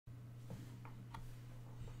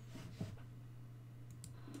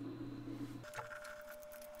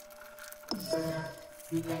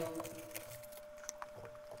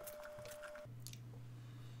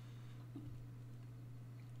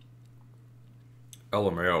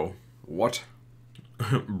LMAO. What?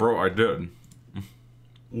 Bro, I did.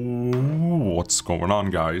 Ooh, what's going on,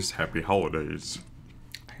 guys? Happy holidays.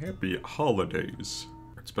 Happy holidays.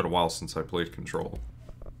 It's been a while since I played Control.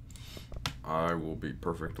 I will be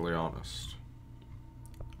perfectly honest.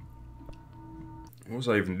 What was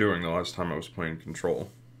I even doing the last time I was playing Control?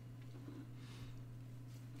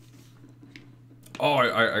 Oh,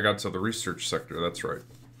 I got to the research sector, that's right.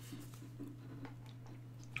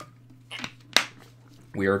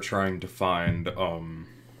 We are trying to find,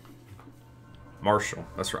 Marshall.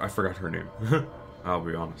 That's right, I forgot her name. I'll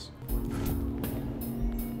be honest.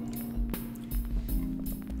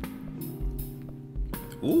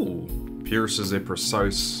 Ooh. Pierce is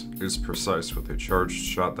precise with a charged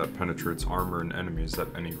shot that penetrates armor and enemies at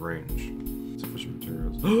any range. Sufficient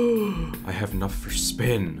materials. I have enough for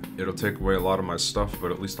spin. It'll take away a lot of my stuff,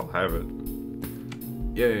 but at least I'll have it.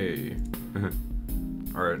 Yay.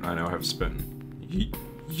 Alright, I now have spin. Yeet.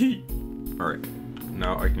 Yeet. Alright.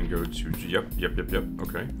 Now I can go to... Yep.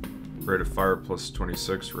 Okay. Rate of fire plus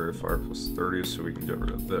 26, rate of fire plus 30, so we can get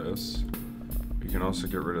rid of this. We can also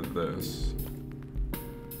get rid of this.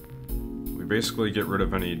 We basically get rid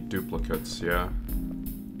of any duplicates, yeah?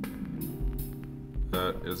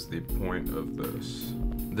 That is the point of this.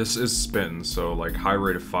 This is spin, so like high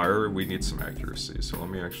rate of fire, we need some accuracy. So let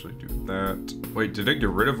me actually do that. Wait, did it get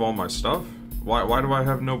rid of all my stuff? Why do I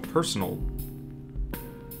have no personal...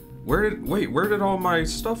 Where did all my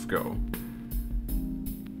stuff go?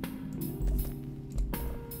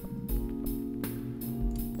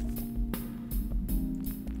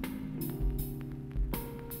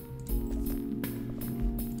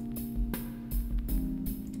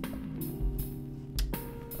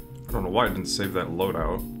 I don't know why I didn't save that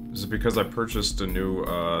loadout. Is it because I purchased a new,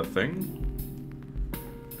 thing?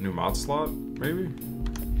 A new mod slot, maybe?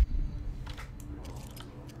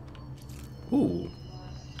 Ooh.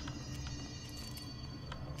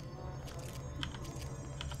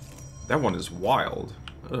 That one is wild.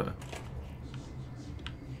 Ugh.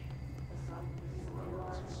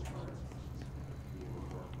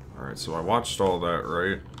 Alright, so I watched all that,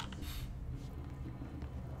 right?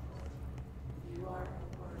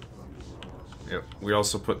 Yep, we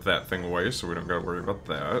also put that thing away, so we don't gotta worry about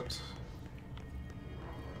that.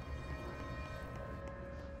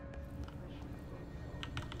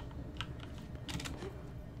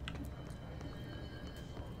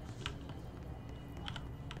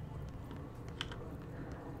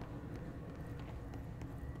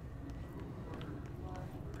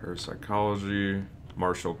 Parapsychology.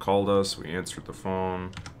 Marshall called us. We answered the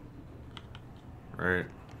phone. Right.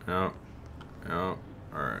 No. No.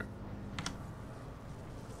 Alright.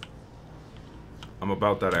 I'm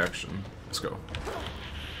about that action. Let's go.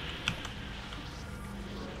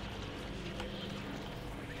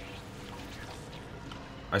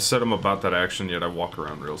 I said I'm about that action, yet I walk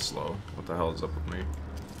around real slow. What the hell is up with me?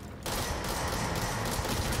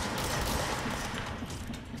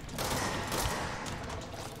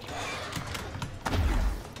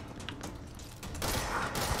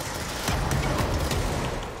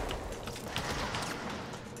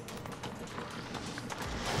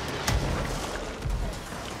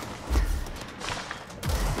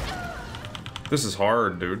 This is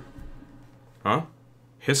hard, dude. Huh?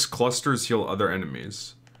 Hiss clusters heal other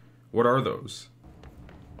enemies. What are those?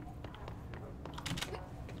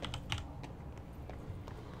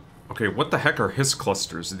 Okay, what the heck are hiss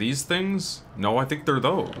clusters? These things? No, I think they're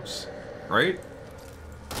those. Right?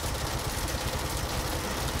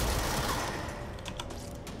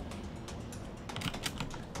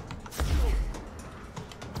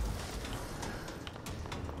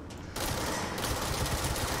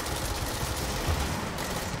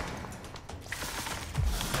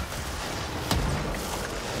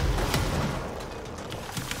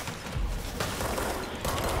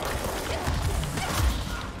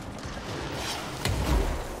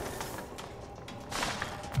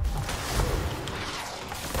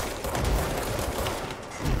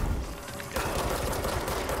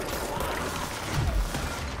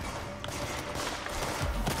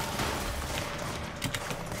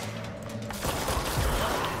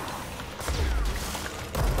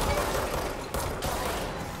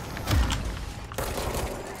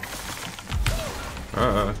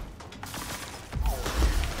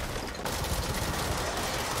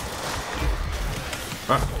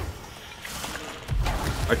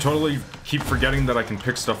 I totally keep forgetting that I can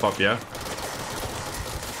pick stuff up, yeah?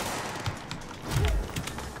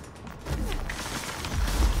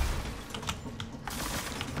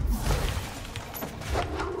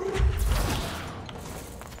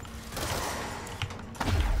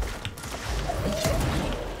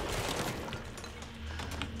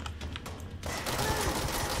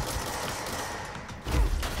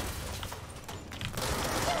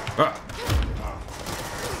 Ah.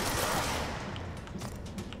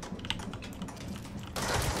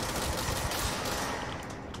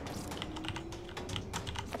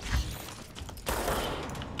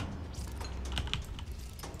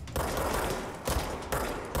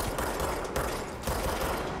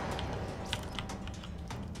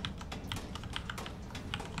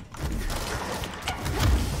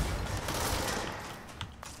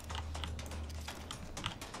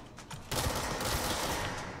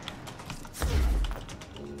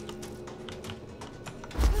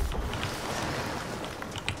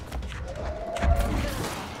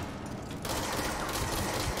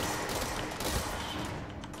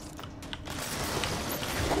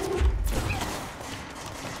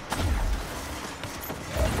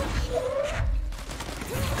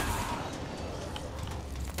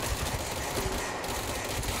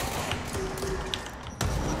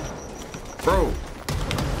 Bro!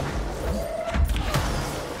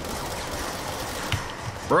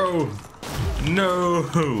 Bro! No!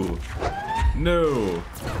 No!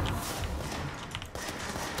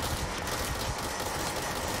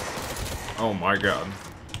 Oh my god.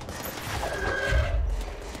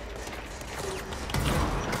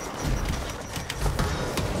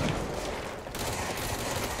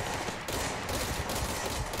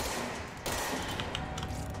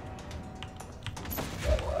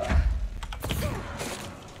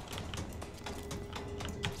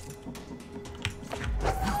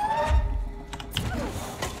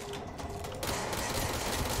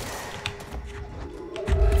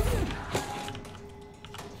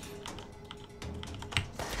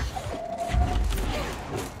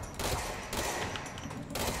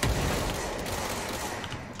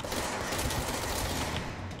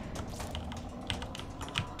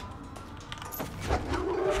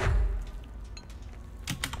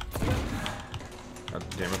 God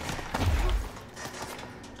damn it.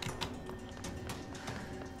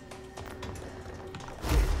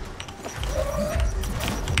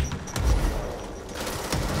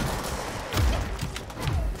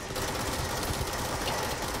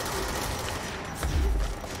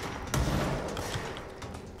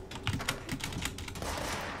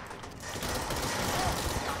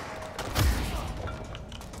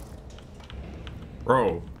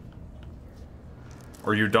 Bro.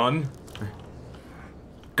 Are you done?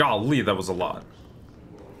 Golly, that was a lot.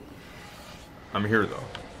 I'm here, though.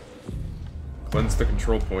 Cleanse the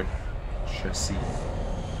control point. Jesse.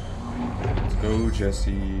 Let's go,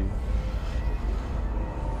 Jesse. If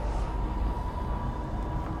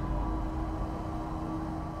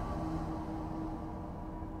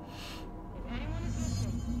anyone is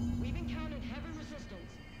listening, we've encountered heavy resistance.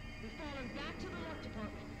 We've fallen back to the luck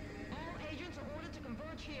department. All agents are ordered to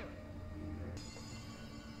converge here.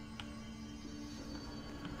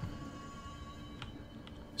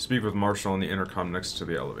 Speak with Marshall on the intercom next to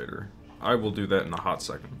the elevator. I will do that in a hot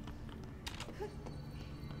second. You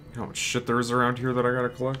know how much shit there is around here that I gotta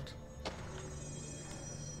collect?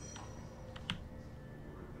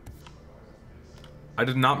 I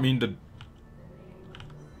did not mean to...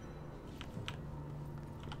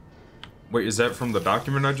 Wait, is that from the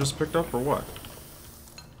document I just picked up, or what?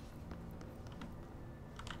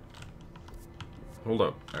 Hold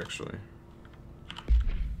up, actually.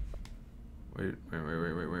 Wait.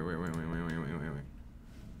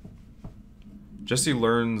 Jesse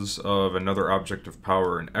learns of another object of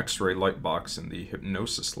power, an X-ray light box in the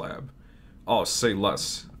hypnosis lab. Oh, say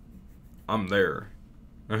less. I'm there.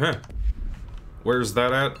 Where's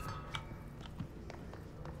that at?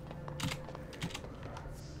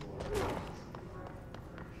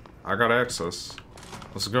 I got access.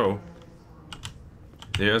 Let's go.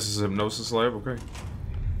 Yes, this is a hypnosis lab, okay.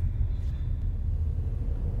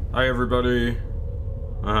 Hi, everybody.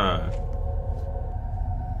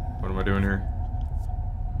 What am I doing here?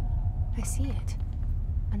 I see it.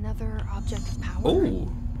 Another object of power.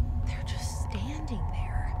 Oh! They're just standing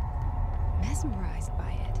there, mesmerized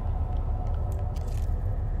by it.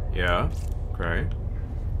 Yeah. Okay.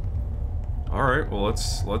 All right. Well,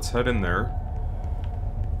 let's head in there.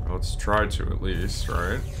 Let's try to at least,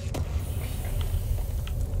 right?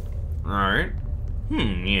 All right.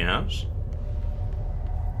 Yes.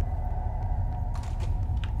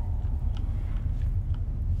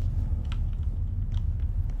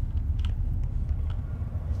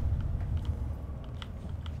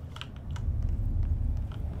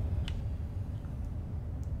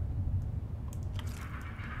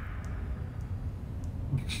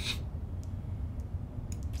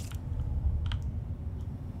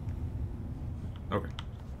 Okay.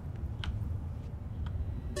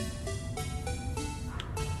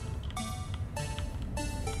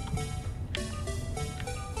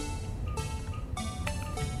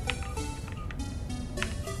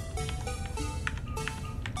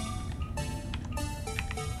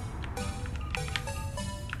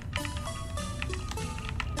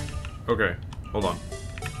 Okay, hold on.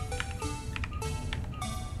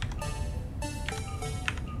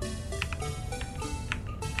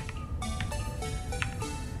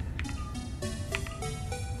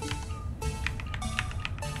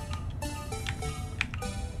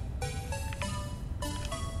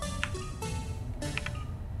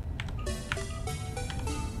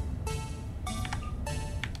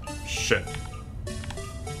 Shit.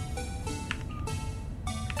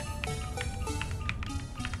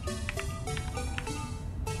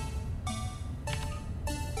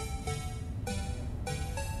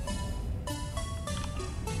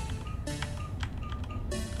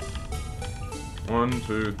 One,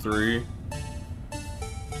 two, three.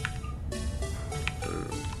 2,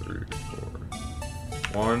 3,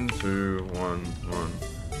 4. 1, 2, 1, 1.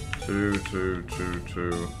 2, 2, 2,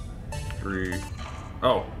 2. 3.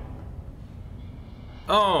 Oh.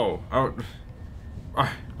 Oh. Oh.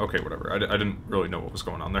 Okay, whatever. I didn't really know what was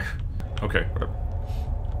going on there. Okay, whatever.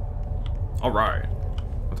 Alright.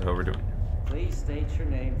 What the hell are we doing? Please state your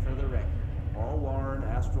name for the record. Paul Warren,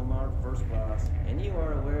 Astromark First Class, and you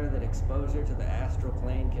are aware that exposure to the astral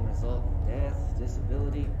plane can result in death,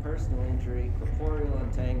 disability, personal injury, corporeal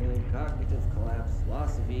untangling, cognitive collapse,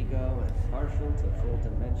 loss of ego, and partial to full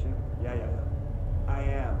dementia? Yeah. I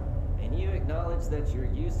am. And you acknowledge that your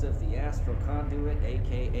use of the astral conduit,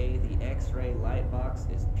 aka the X-ray light box,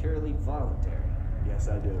 is purely voluntary? Yes,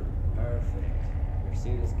 I do. Perfect. Your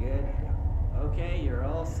suit is good? Okay, you're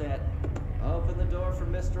all set. Open the door for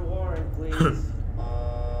Mr. Warren, please.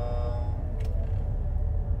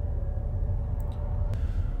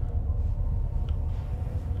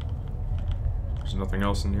 There's nothing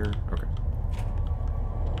else in here? Okay.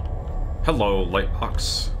 Hello,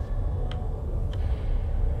 Lightbox.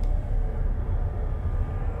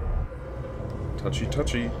 Touchy,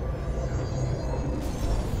 touchy.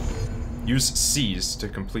 Use C's to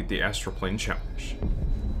complete the astral plane challenge.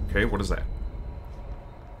 Okay, what is that?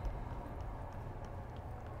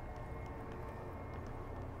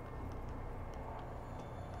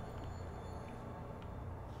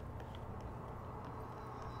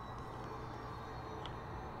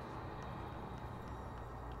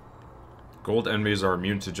 Gold enemies are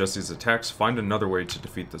immune to Jesse's attacks. Find another way to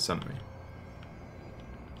defeat this enemy.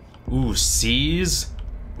 Ooh, C's?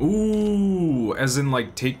 Ooh, as in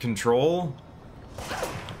like take control?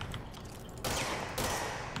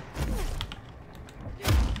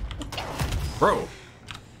 Bro.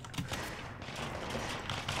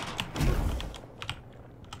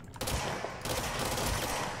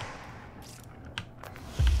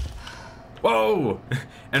 Whoa!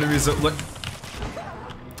 Enemies that look...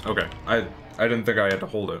 Okay, I didn't think I had to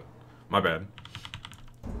hold it. My bad.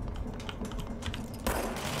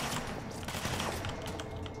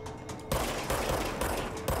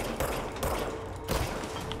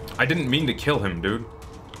 I didn't mean to kill him, dude.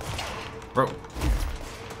 Bro.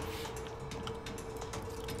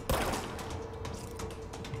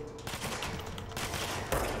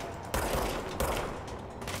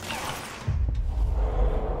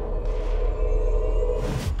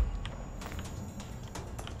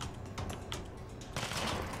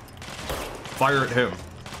 Fire at him.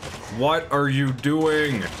 What are you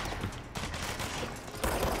doing?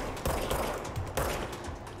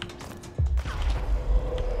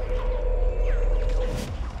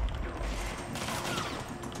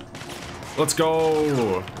 Let's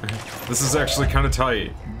go! This is actually kind of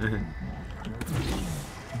tight. You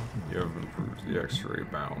have improved the X-ray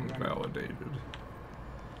bound, validated.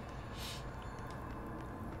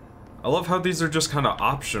 I love how these are just kind of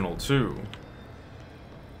optional, too.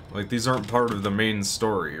 Like, these aren't part of the main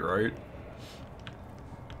story, right?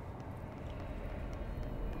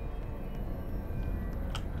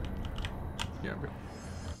 Yeah, okay.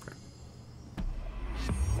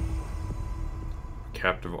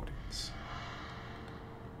 Captive audience.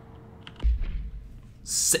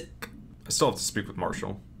 Sick. I still have to speak with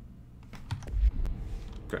Marshall.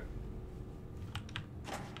 Okay.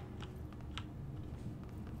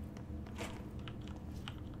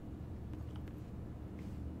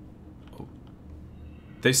 Oh.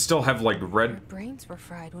 They still have like red... Their brains were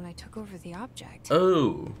fried when I took over the object.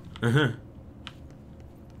 Oh. Uh-huh.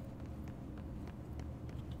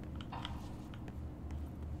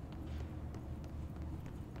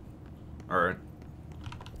 Alright.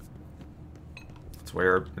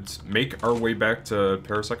 Let's make our way back to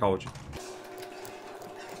parapsychology.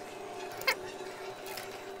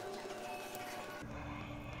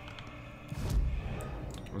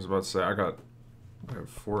 I was about to say, I have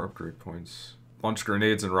 4 upgrade points. Launch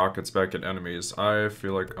grenades and rockets back at enemies. I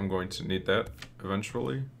feel like I'm going to need that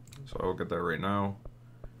eventually. So I'll get that right now.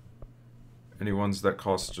 Any ones that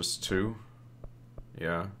cost just 2?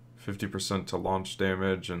 Yeah. 50% to launch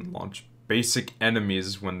damage and launch basic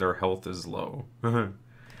enemies when their health is low.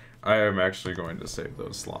 I am actually going to save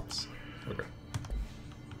those slots. Okay.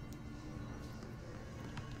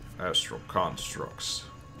 Astral Constructs.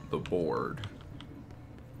 The board.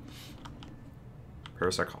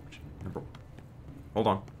 Parapsychology. Number 1. Hold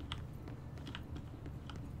on.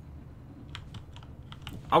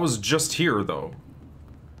 I was just here, though.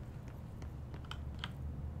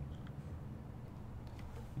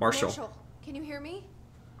 Marshall, can you hear me?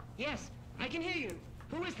 Yes, I can hear you.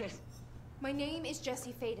 Who is this? My name is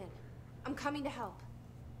Jesse Faden. I'm coming to help.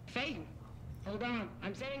 Faden. Hold on.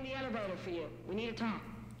 I'm setting the elevator for you. We need to talk.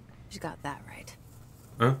 You got that right.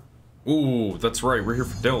 Huh? Ooh, that's right. We're here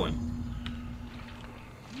for Dylan.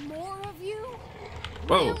 More of you?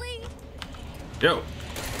 Whoa. Really? Yo.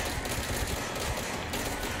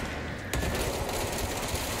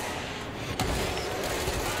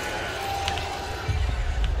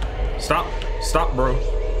 Stop. Stop, bro.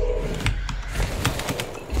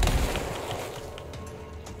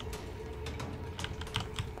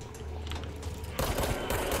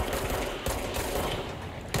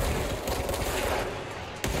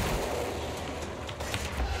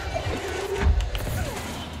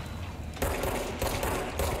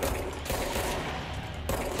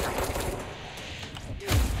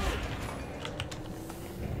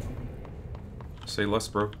 Say less,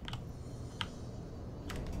 bro.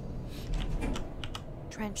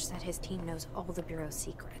 Trench said his team knows all the Bureau's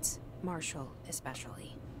secrets. Marshall,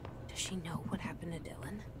 especially. Does she know what happened to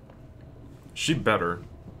Dylan? She better.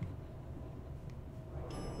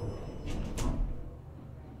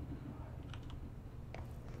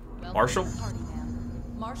 Marshall? Party, ma'am.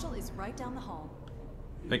 Marshall is right down the hall.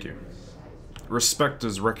 Thank you. Respect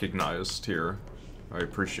is recognized here. I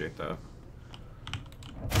appreciate that.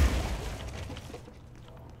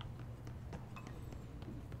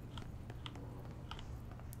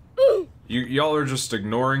 Y'all are just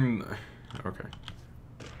ignoring... Okay.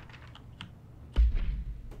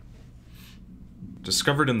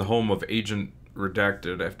 Discovered in the home of Agent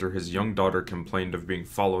Redacted after his young daughter complained of being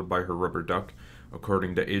followed by her rubber duck.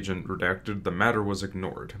 According to Agent Redacted, the matter was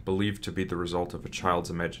ignored, believed to be the result of a child's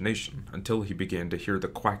imagination, until he began to hear the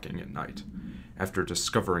quacking at night. After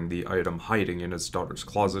discovering the item hiding in his daughter's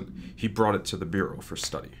closet, he brought it to the Bureau for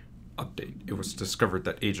study. Update. It was discovered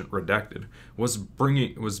that Agent Redacted was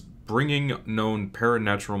bringing known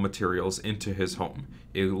paranatural materials into his home,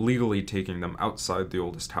 illegally taking them outside the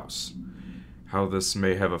oldest house. How this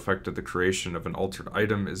may have affected the creation of an altered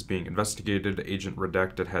item is being investigated. Agent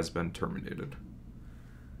Redacted has been terminated.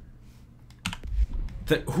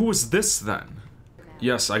 Who is this then?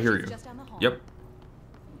 Yes, I hear you. Yep.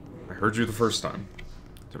 I heard you the first time,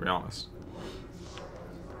 to be honest.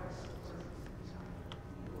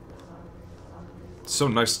 It's so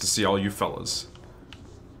nice to see all you fellas.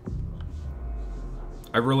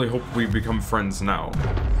 I really hope we become friends now.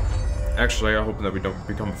 Actually, I hope that we don't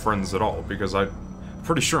become friends at all, because I'm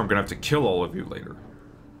pretty sure I'm gonna have to kill all of you later.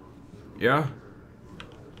 Yeah?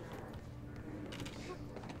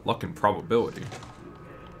 Luck and probability.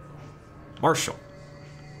 Marshall.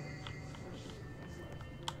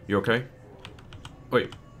 You okay?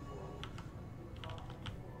 Wait.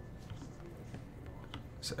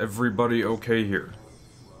 Is everybody okay here?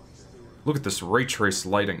 Look at this ray trace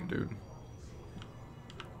lighting, dude.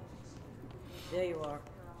 There you are.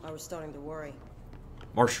 I was starting to worry.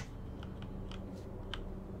 Marshall.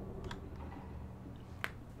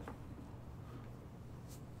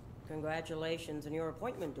 Congratulations on your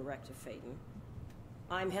appointment, Director Faden.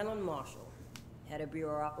 I'm Helen Marshall, head of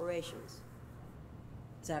Bureau Operations.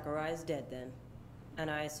 Zachariah's dead then, and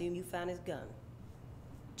I assume you found his gun.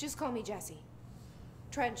 Just call me Jesse.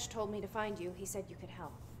 Trench told me to find you. He said you could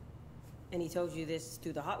help. And he told you this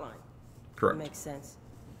through the hotline? Correct. Makes sense.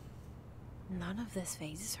 None of this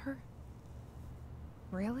phases her?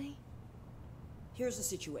 Really? Here's the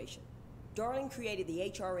situation. Darling created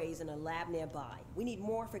the HRAs in a lab nearby. We need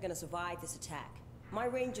more if we're gonna survive this attack. My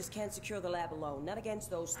rangers can't secure the lab alone, not against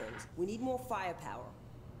those things. We need more firepower.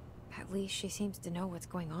 At least she seems to know what's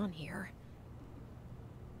going on here.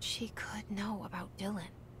 She could know about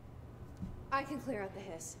Dylan. I can clear out the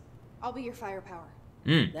hiss. I'll be your firepower.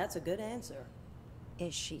 That's a good answer.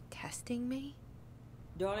 Is she testing me?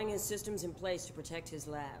 Darling has systems in place to protect his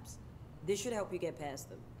labs. This should help you get past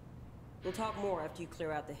them. We'll talk more after you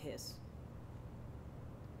clear out the hiss.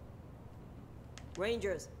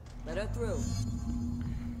 Rangers, let her through.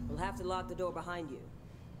 We'll have to lock the door behind you.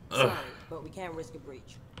 Sorry, but we can't risk a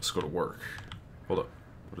breach. Let's go to work. Hold up.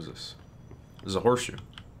 What is this? This is a horseshoe.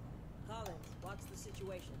 Collins, what's the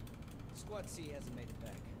situation? Squad C hasn't made it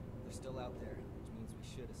back. They're still out there, which means we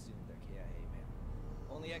should assume they're KIA, man.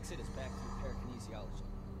 Only exit is back through parakinesiology,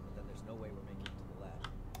 but then there's no way we're making it to the lab.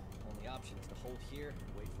 Only option is to hold here and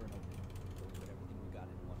wait for an opening. We'll put everything we got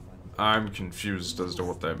into one final. I'm confused as to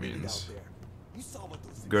what that means.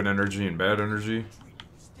 Good energy and bad energy.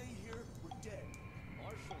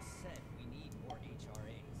 Marshall said we need more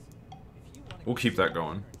HRAs. If you want We'll keep that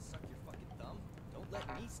going. suck your fucking thumb, don't let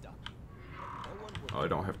me stop you. No one will Oh, I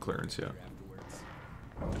don't have clearance yet. afterwards.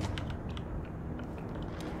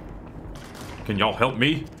 Can y'all help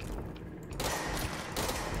me?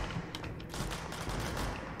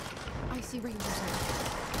 I see Rangers now.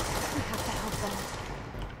 We have to help them.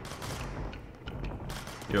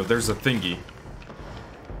 Yo, there's a thingy.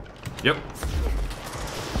 Yep.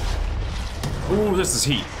 Ooh, this is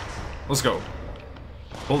heat. Let's go.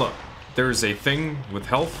 Hold up. There is a thing with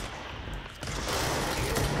health.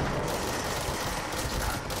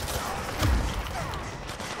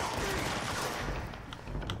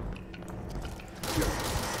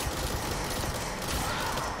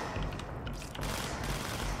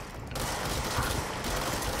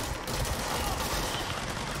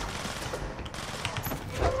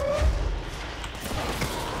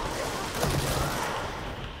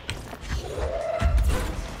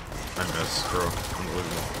 I missed, bro.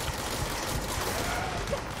 Unbelievable.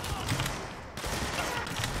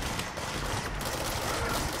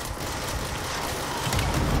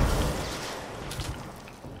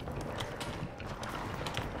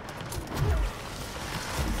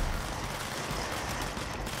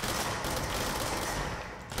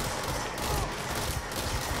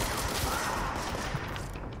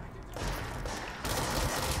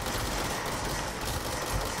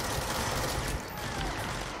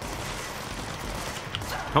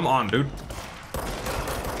 Come on, dude.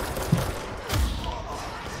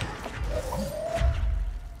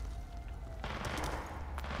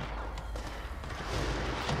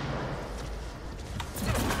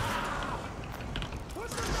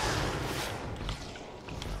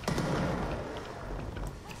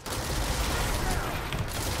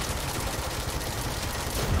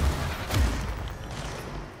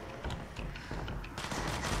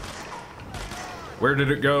 Where did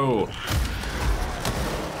it go?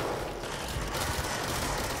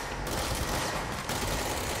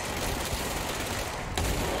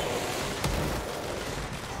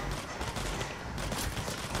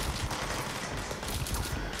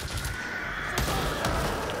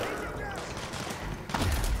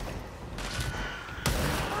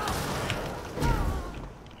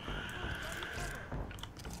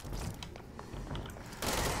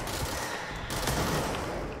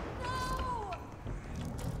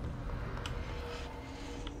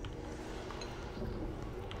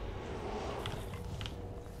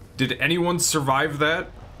 Did anyone survive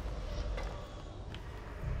that?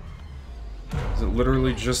 Is it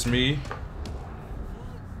literally just me?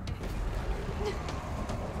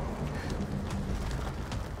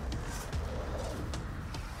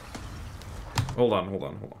 Hold on, hold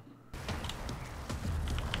on, hold on.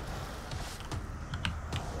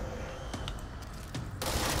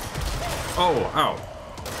 Oh, ow.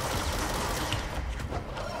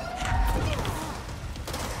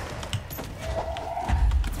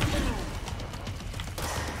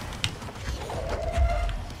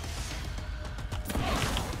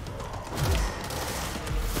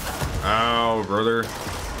 Ow, brother.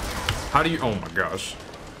 How do you... Oh my gosh.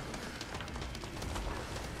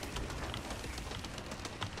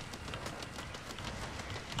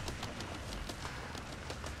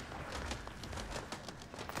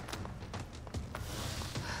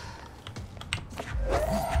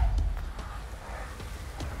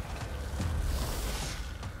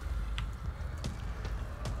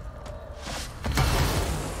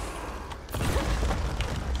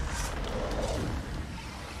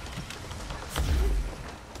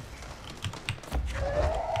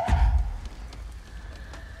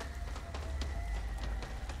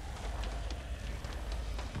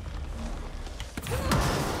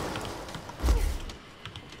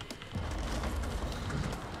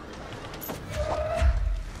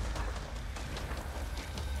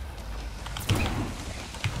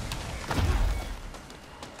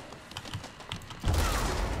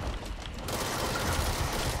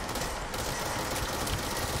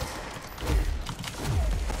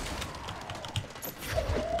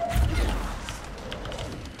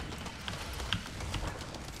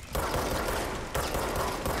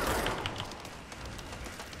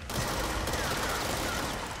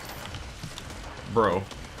 Bro.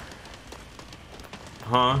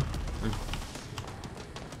 Huh?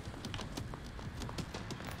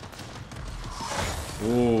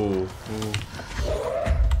 Ooh.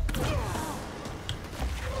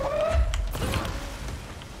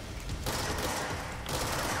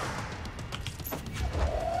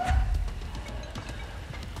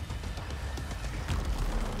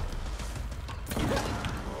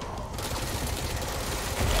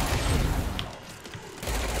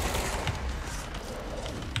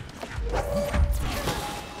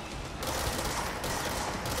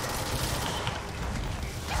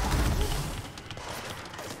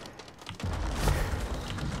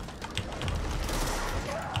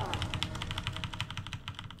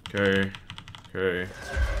 Okay. Okay.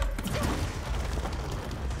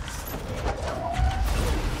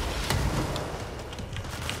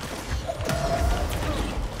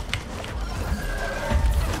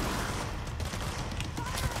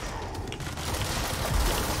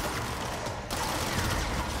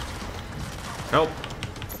 Help.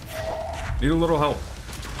 Need a little help.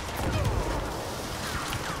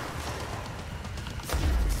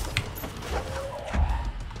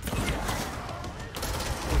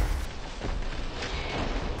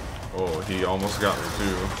 Oh, he almost got me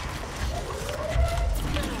too.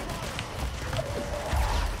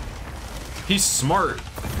 He's smart.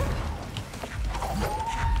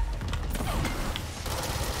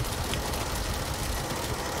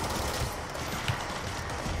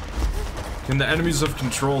 Can the enemies of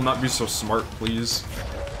Control not be so smart, please?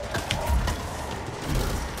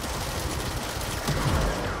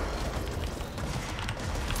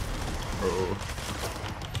 Oh.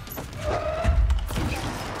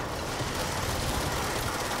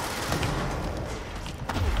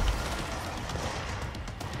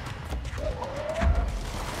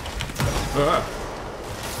 Ah.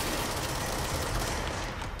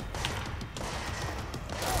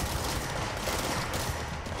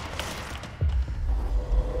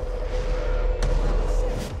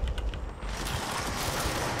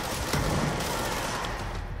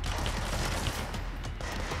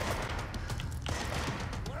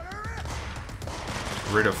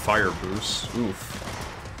 Rate of fire boost. Oof.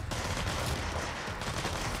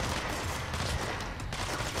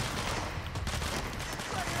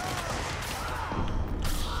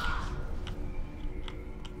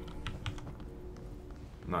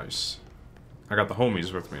 Nice. I got the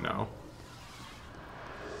homies with me now.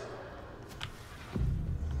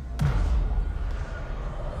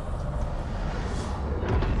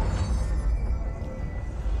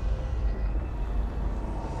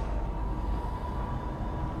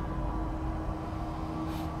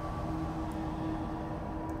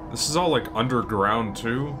 This is all like underground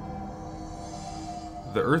too.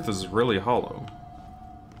 The earth is really hollow.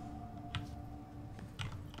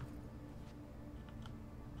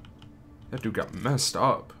 That dude got messed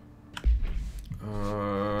up.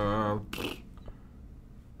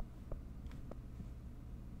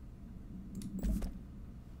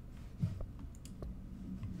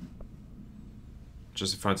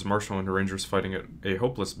 Jesse finds Marshall and her rangers fighting a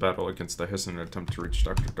hopeless battle against the Hiss in an attempt to reach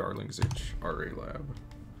Dr. Darling's HRA lab.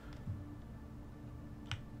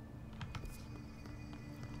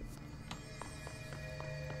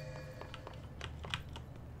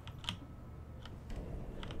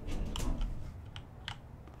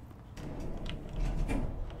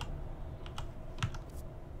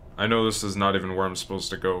 I know this is not even where I'm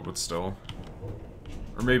supposed to go, but still.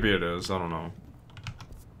 Or maybe it is, I don't know.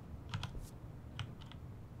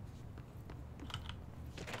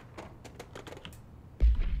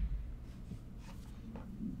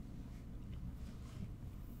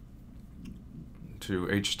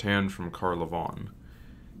 To H. Tan from Carla Vaughn.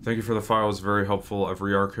 Thank you for the files, very helpful. I've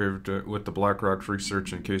re-archived it with the Blackrock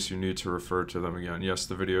research in case you need to refer to them again. Yes,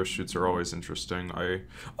 the video shoots are always interesting.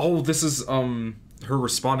 Oh, this is, her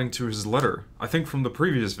responding to his letter. I think from the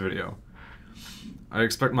previous video. I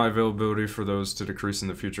expect my availability for those to decrease in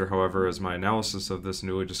the future, however, as my analysis of this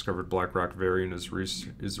newly discovered Blackrock variant is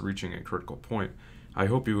reaching a critical point. I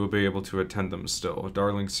hope you will be able to attend them still.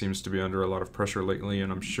 Darling seems to be under a lot of pressure lately,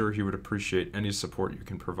 and I'm sure he would appreciate any support you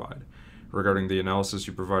can provide. Regarding the analysis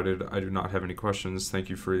you provided, I do not have any questions. Thank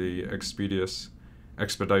you for the expeditious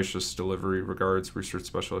delivery. Regards, Research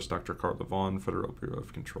Specialist Dr. Carla Vaughn, Federal Bureau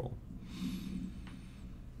of Control.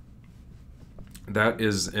 That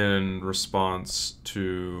is in response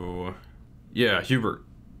to... Yeah, Hubert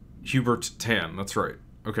Tan, that's right.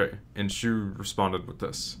 Okay, and she responded with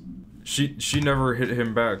this. She never hit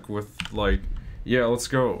him back with, like, yeah, let's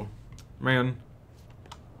go. Man.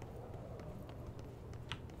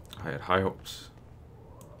 I had high hopes.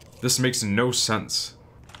 This makes no sense.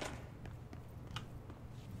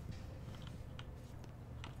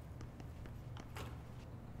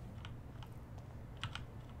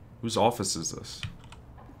 Whose office is this?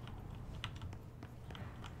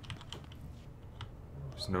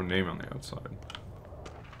 no name on the outside.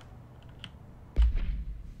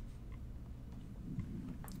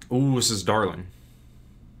 Ooh, this is Darling.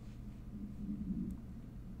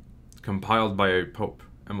 Compiled by a Pope,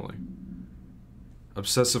 Emily.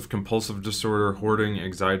 Obsessive compulsive disorder, hoarding,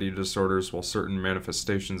 anxiety disorders. While certain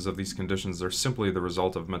manifestations of these conditions are simply the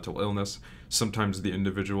result of mental illness, sometimes the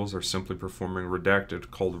individuals are simply performing redacted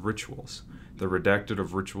called rituals. The redacted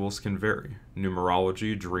of rituals can vary.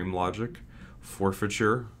 Numerology, dream logic,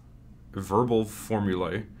 forfeiture, verbal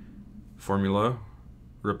formula,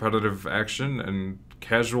 repetitive action, and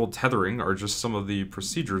casual tethering are just some of the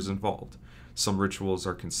procedures involved. Some rituals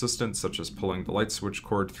are consistent, such as pulling the light switch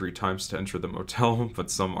cord 3 times to enter the motel,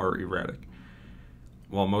 but some are erratic.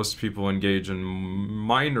 While most people engage in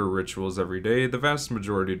minor rituals every day, the vast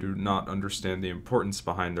majority do not understand the importance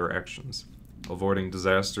behind their actions. Avoiding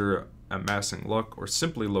disaster, amassing luck, or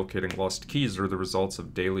simply locating lost keys are the results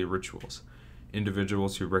of daily rituals.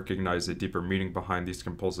 Individuals who recognize a deeper meaning behind these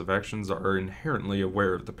compulsive actions are inherently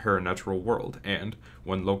aware of the paranatural world and,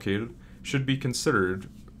 when located, should be considered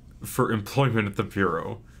for employment at the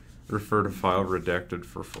Bureau. Refer to file redacted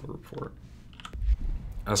for full report.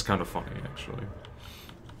 That's kind of funny, actually.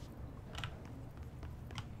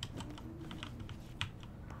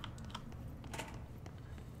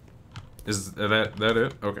 Is that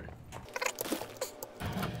it? Okay.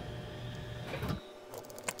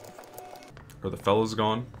 Are the fellas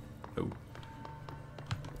gone? Oh.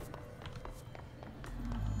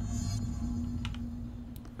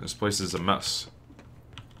 This place is a mess.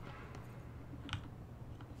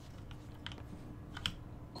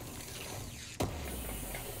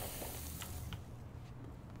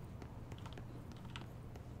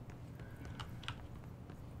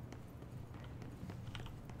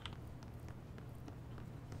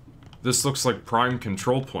 This looks like prime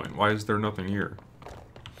control point. Why is there nothing here?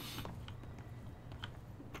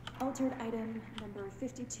 Altered item number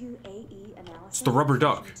 52AE analysis. It's the rubber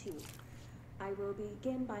duck. I will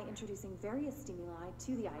begin by introducing various stimuli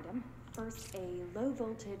to the item. First, a low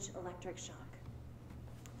voltage electric shock.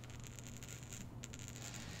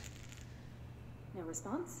 No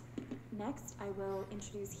response. Next, I will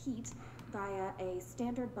introduce heat via a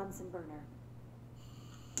standard Bunsen burner.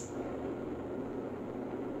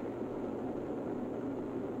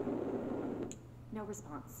 No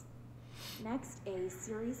response. Next, a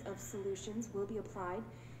series of solutions will be applied,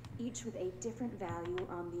 each with a different value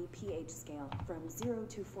on the pH scale, from 0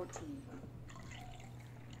 to 14.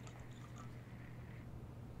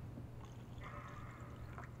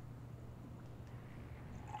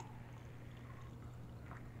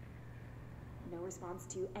 No response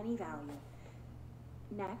to any value.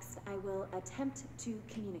 Next, I will attempt to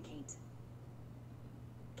communicate.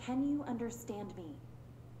 Can you understand me?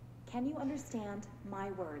 Can you understand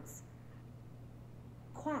my words?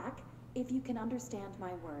 Quack if you can understand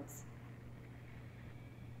my words.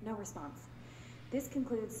 No response. This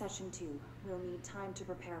concludes session 2. We'll need time to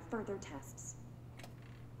prepare further tests.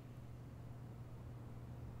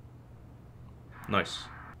 Nice.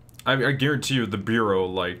 I guarantee you the Bureau,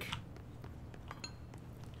 like,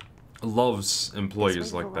 loves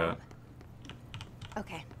employees like that.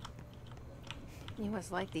 Okay. You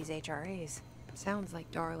must like these HRAs. Sounds like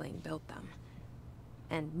Darling built them.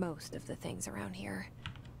 And most of the things around here.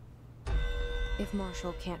 If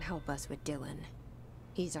Marshall can't help us with Dylan,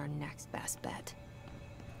 he's our next best bet.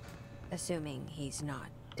 Assuming he's not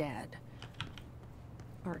dead.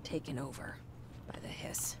 Or taken over by the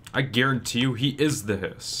Hiss. I guarantee you he is the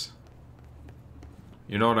Hiss.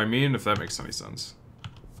 You know what I mean? If that makes any sense.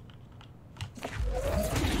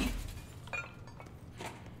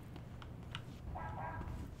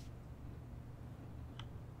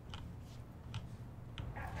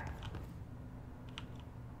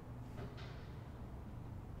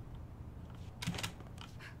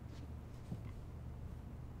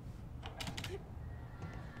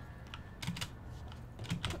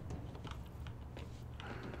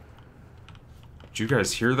 Did you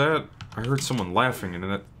guys hear that? I heard someone laughing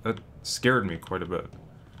and that scared me quite a bit.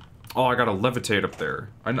 Oh, I gotta levitate up there.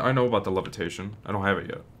 I know about the levitation. I don't have it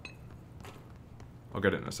yet. I'll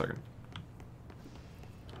get it in a second.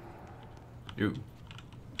 Ew.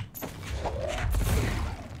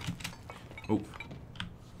 Oh.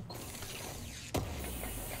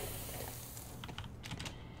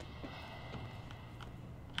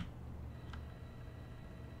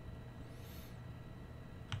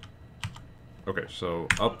 Okay, so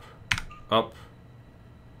up, up,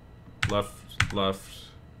 left, left.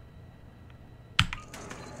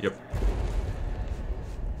 Yep.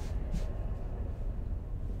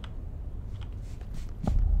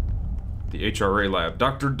 The HRA lab.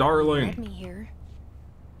 Dr. Darling! Let me hear.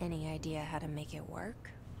 Any idea how to make it work?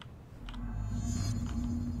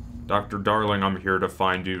 Dr. Darling, I'm here to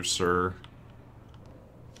find you, sir.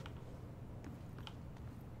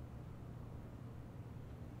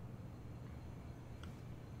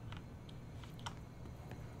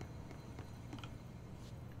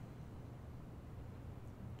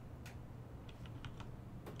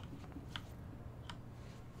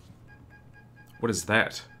 What is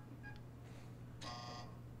that?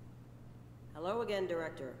 Hello again,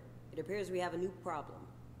 Director. It appears we have a new problem.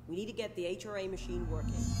 We need to get the HRA machine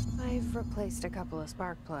working. I've replaced a couple of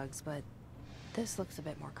spark plugs, but this looks a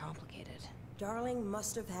bit more complicated. Darling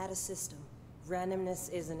must have had a system.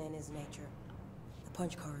 Randomness isn't in his nature. The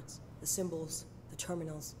punch cards, the symbols, the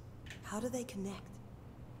terminals. How do they connect?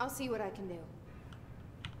 I'll see what I can do.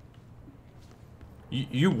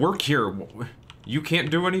 You work here. You can't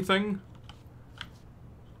do anything?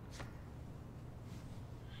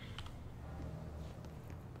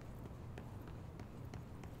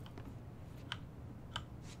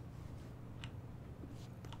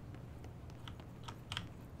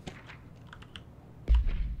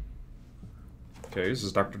 Okay, this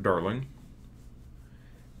is Dr. Darling.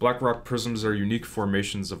 Black rock prisms are unique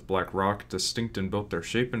formations of black rock, distinct in both their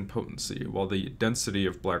shape and potency. While the density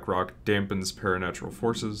of black rock dampens paranatural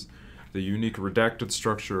forces, the unique redacted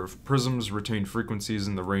structure of prisms retain frequencies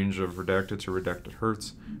in the range of redacted to redacted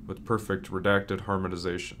hertz, with perfect redacted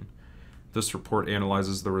harmonization. This report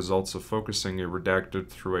analyzes the results of focusing a redacted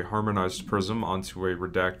through a harmonized prism onto a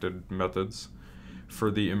redacted methods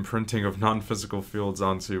for the imprinting of non-physical fields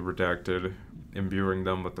onto redacted, imbuing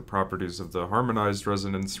them with the properties of the harmonized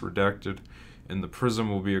resonance redacted in the prism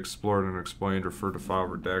will be explored and explained. Refer to file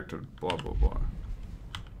redacted, blah blah blah.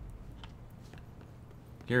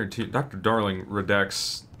 Guaranteed. Dr. Darling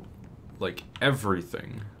redacts like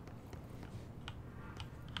everything.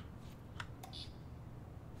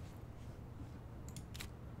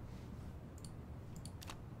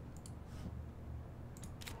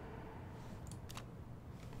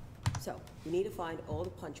 So, we need to find all the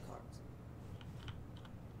punch cards.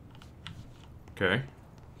 Okay.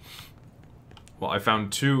 Well, I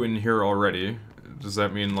found 2 in here already. Does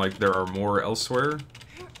that mean, like, there are more elsewhere?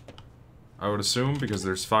 I would assume, because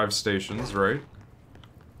there's 5 stations, right?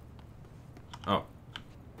 Oh.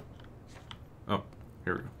 Oh,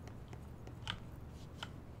 here we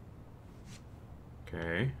go.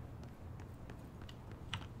 Okay.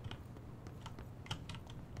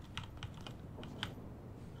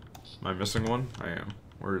 Am I missing one? I am.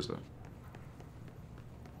 Where is it?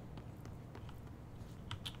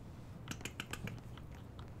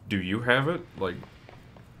 Do you have it? Like...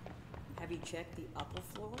 Have you checked the upper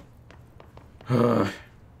floor?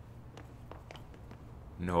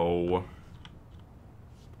 No.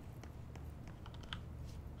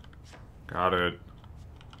 Got it.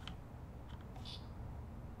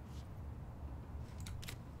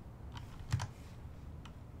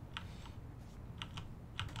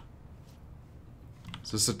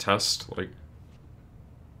 Is this a test? Like...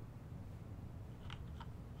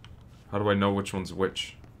 How do I know which one's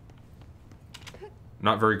which?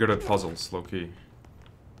 Not very good at puzzles, low-key.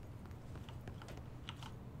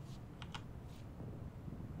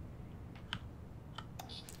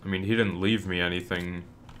 I mean, he didn't leave me anything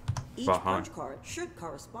Each behind. punch card should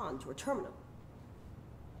correspond to a terminal.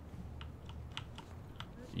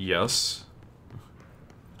 Yes.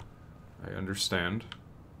 I understand.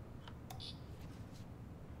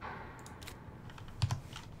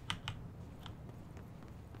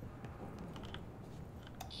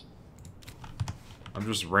 I'm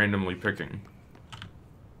just randomly picking.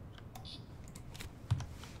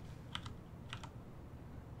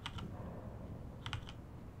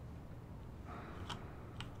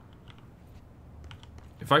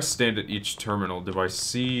 If I stand at each terminal, do I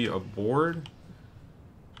see a board?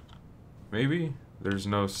 Maybe? There's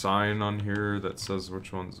no sign on here that says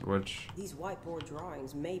which one's which. These whiteboard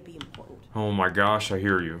drawings may be important. Oh my gosh, I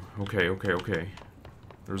hear you. Okay, okay, okay.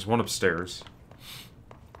 There's one upstairs.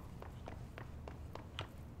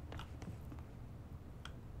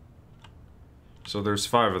 So there's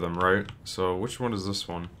 5 of them, right? So which one is this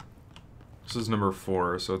one? This is number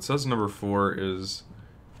 4. So it says number 4 is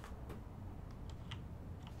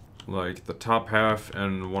like the top half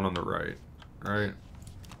and one on the right, right?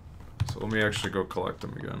 So let me actually go collect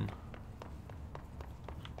them again.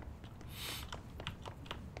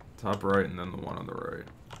 Top right and then the one on the right.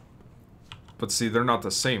 But see, they're not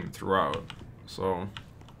the same throughout, so...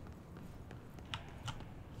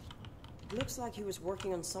 Looks like he was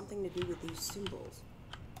working on something to do with these symbols.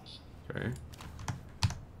 Okay.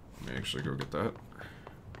 Let me actually go get that.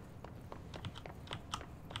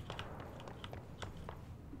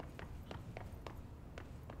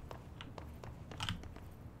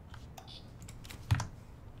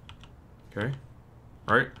 Okay.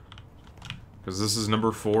 Right? Because this is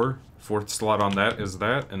number 4. 4th slot on that is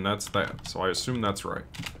that, and that's that. So I assume that's right.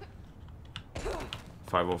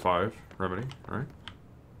 505. Remedy. Alright.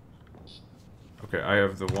 Okay, I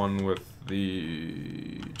have the one with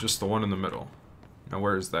the... just the one in the middle. Now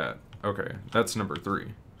where is that? Okay, that's number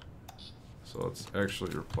 3. So let's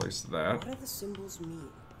actually replace that. What do the symbols mean?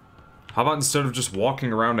 How about instead of just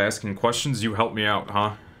walking around asking questions, you help me out,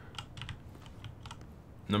 huh?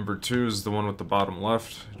 Number 2 is the one with the bottom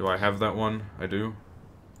left. Do I have that one? I do.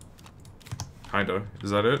 Kinda.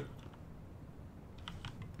 Is that it?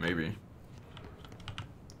 Maybe.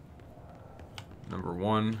 Number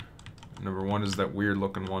 1. Number 1 is that weird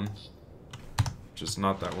looking one. Just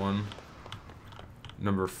not that one.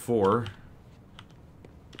 Number 4.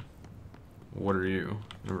 What are you?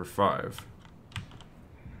 Number 5.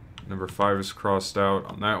 Number 5 is crossed out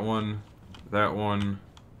on that one. That one.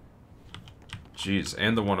 Jeez,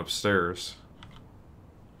 and the one upstairs.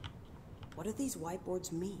 What do these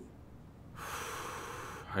whiteboards mean?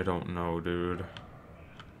 I don't know, dude.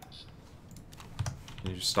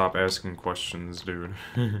 Can you just stop asking questions, dude?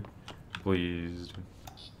 Please.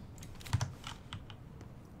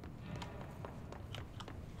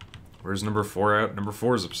 Where's number 4 at? Number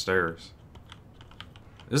 4 is upstairs.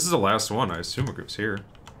 This is the last one. I assume it goes here.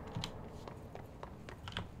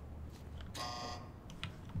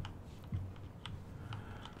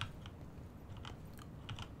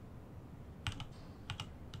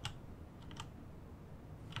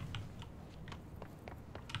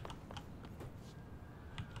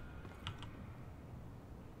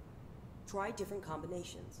 Try different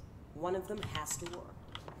combinations. One of them has to work.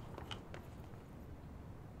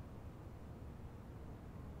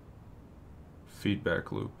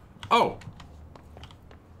 Feedback loop. Oh!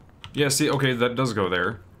 Yeah, see, okay, that does go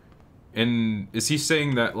there. And is he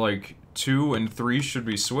saying that, like, 2 and 3 should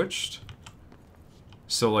be switched?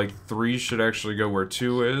 So, like, 3 should actually go where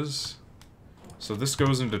 2 is? So this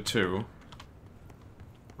goes into 2.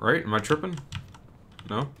 Right? Am I tripping?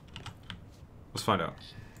 No? Let's find out.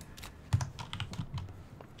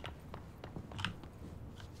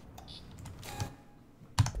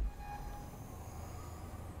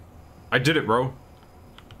 I did it, bro.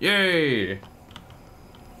 Yay!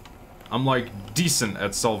 I'm like decent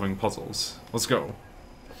at solving puzzles. Let's go.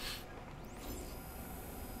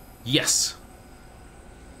 Yes!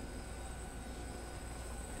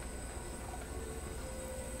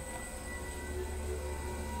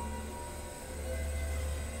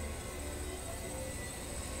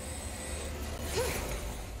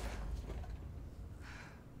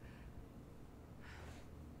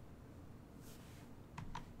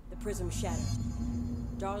 Prism shattered.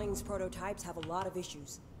 Darling's prototypes have a lot of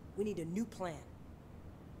issues. We need a new plan.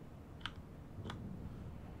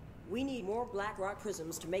 We need more Black Rock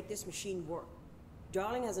prisms to make this machine work.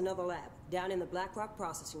 Darling has another lab, down in the Black Rock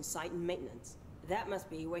processing site in maintenance. That must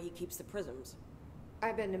be where he keeps the prisms.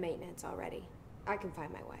 I've been to maintenance already. I can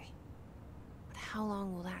find my way. But how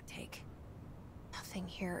long will that take? Nothing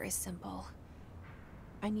here is simple.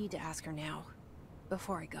 I need to ask her now,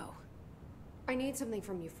 before I go. I need something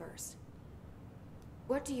from you first.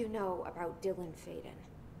 What do you know about Dylan Faden?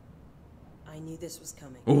 I knew this was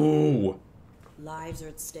coming. Ooh! Lives are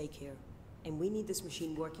at stake here, and we need this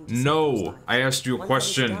machine working to No! save those lives. I asked you a Once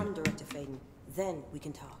question. that is done, Director Faden, then we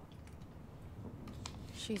can talk.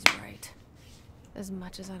 She's right. As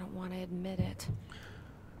much as I don't want to admit it.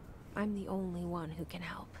 I'm the only one who can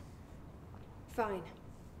help. Fine.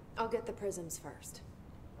 I'll get the prisms first.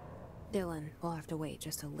 Dylan will have to wait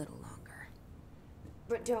just a little longer.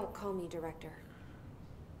 But don't call me Director.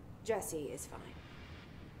 Jesse is fine.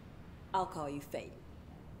 I'll call you Faden.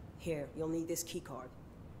 Here, you'll need this keycard.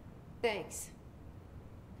 Thanks.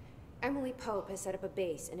 Emily Pope has set up a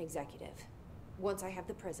base in Executive. Once I have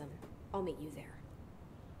the prism, I'll meet you there.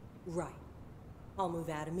 Right. I'll move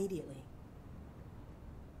out immediately.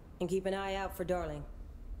 And keep an eye out for Darling.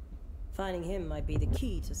 Finding him might be the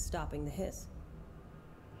key to stopping the hiss.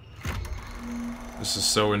 This is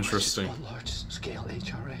so interesting. This is one large-scale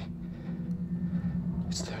HRA.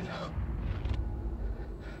 It's there now.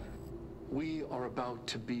 We are about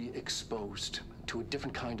to be exposed to a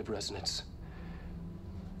different kind of resonance.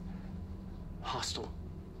 Hostile,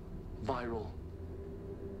 viral,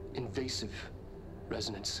 invasive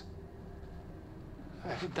resonance.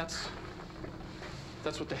 That's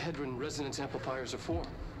what the Hedron resonance amplifiers are for.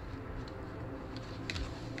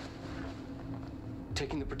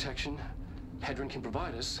 Taking the protection Hedron can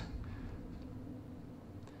provide us,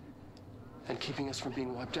 and keeping us from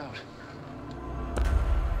being wiped out.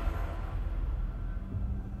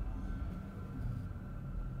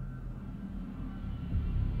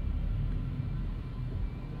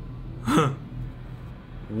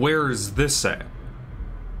 Where is this at?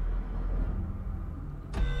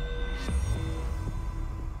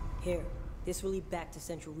 Here, this will lead back to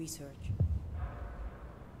Central Research.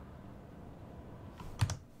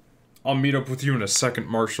 I'll meet up with you in a second,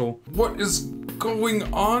 Marshall. What is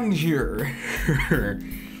going on here?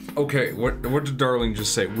 Okay, what did Darling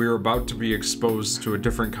just say? We're about to be exposed to a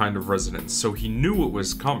different kind of resonance, so he knew it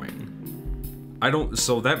was coming.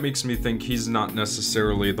 So that makes me think he's not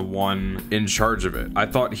necessarily the one in charge of it. I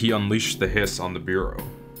thought he unleashed the hiss on the Bureau.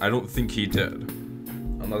 I don't think he did.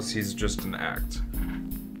 Unless he's just an act.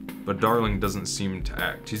 But Darling doesn't seem to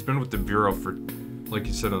act. He's been with the Bureau for, like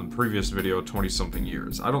he said in the previous video, 20-something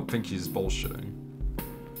years. I don't think he's bullshitting.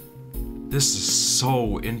 This is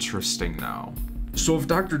so interesting now. So if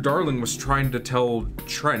Dr. Darling was trying to tell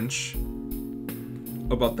Trench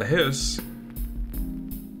about the hiss,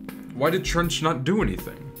 why did Trench not do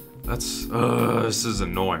anything? This is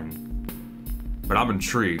annoying. But I'm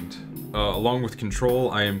intrigued. Along with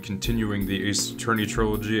Control, I am continuing the Ace Attorney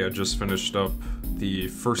trilogy. I just finished up the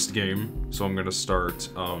first game, so I'm gonna start,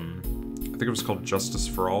 I think it was called Justice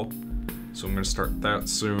for All. So I'm gonna start that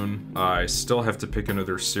soon. I still have to pick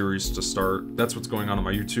another series to start. That's what's going on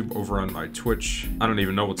my YouTube. Over on my Twitch, I don't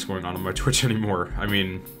even know what's going on my Twitch anymore. I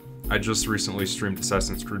mean, I just recently streamed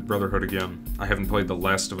Assassin's Creed Brotherhood again. I haven't played The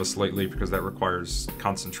Last of Us lately because that requires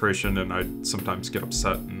concentration and I sometimes get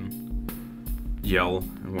upset and yell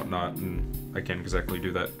and whatnot, and I can't exactly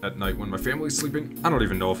do that at night when my family's sleeping. I don't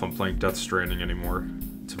even know if I'm playing Death Stranding anymore,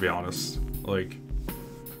 to be honest. Like,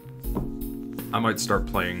 I might start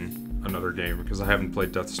playing another game because I haven't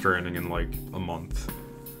played Death Stranding in like a month,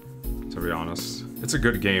 to be honest. It's a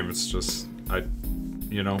good game, it's just,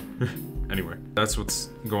 you know. Anyway, that's what's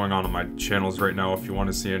going on my channels right now. If you want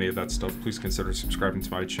to see any of that stuff, please consider subscribing to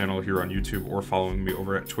my channel here on YouTube or following me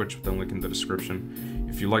over at Twitch with the link in the description.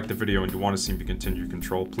 If you like the video and you want to see me continue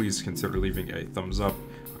Control, please consider leaving a thumbs up,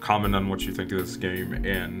 a comment on what you think of this game,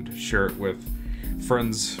 and share it with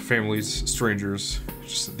friends, families, strangers,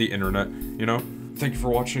 just the internet, you know? Thank you for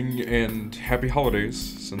watching, and happy holidays,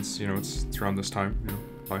 since, you know, it's around this time, you know,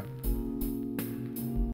 bye.